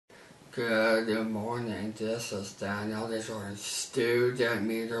Good morning, this is Daniel Jordan, student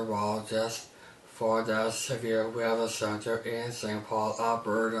meteorologist for the Severe Weather Center in St. Paul,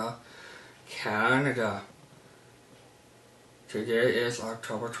 Alberta, Canada. Today is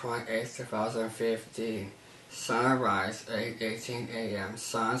October 28, 2015. Sunrise 8:18 a.m.,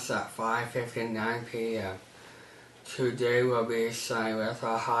 sunset 5:59 p.m. Today will be sunny with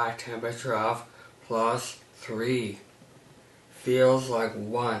a high temperature of +3. Feels like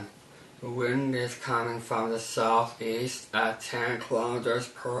 1. The wind is coming from the southeast at 10 kilometers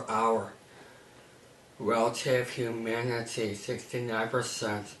per hour. Relative humidity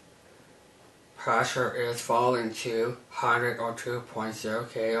 69%. Pressure is falling to 102.0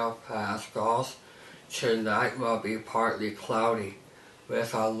 kilopascals. Tonight will be partly cloudy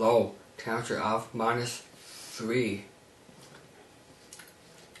with a low temperature of -3.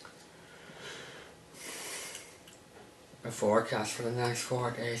 The forecast for the next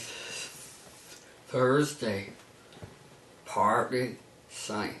 4 days. Thursday, partly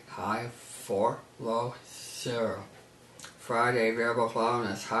sunny, high 4, low 0. Friday, variable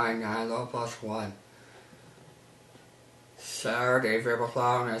cloudiness, high 9, low +1. Saturday, variable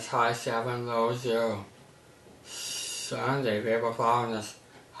cloudiness, high 7, low 0. Sunday, variable cloudiness,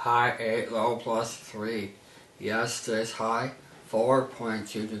 high 8, low +3. Yesterday's high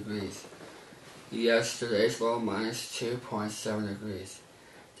 4.2 degrees. Yesterday's low -2.7 degrees.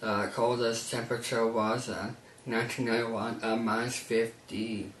 The coldest temperature was in 1991 at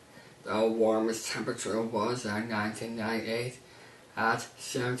 -15. The warmest temperature was in 1998 at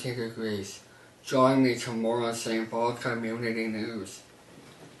 17 degrees. Join me tomorrow on St. Paul Community News.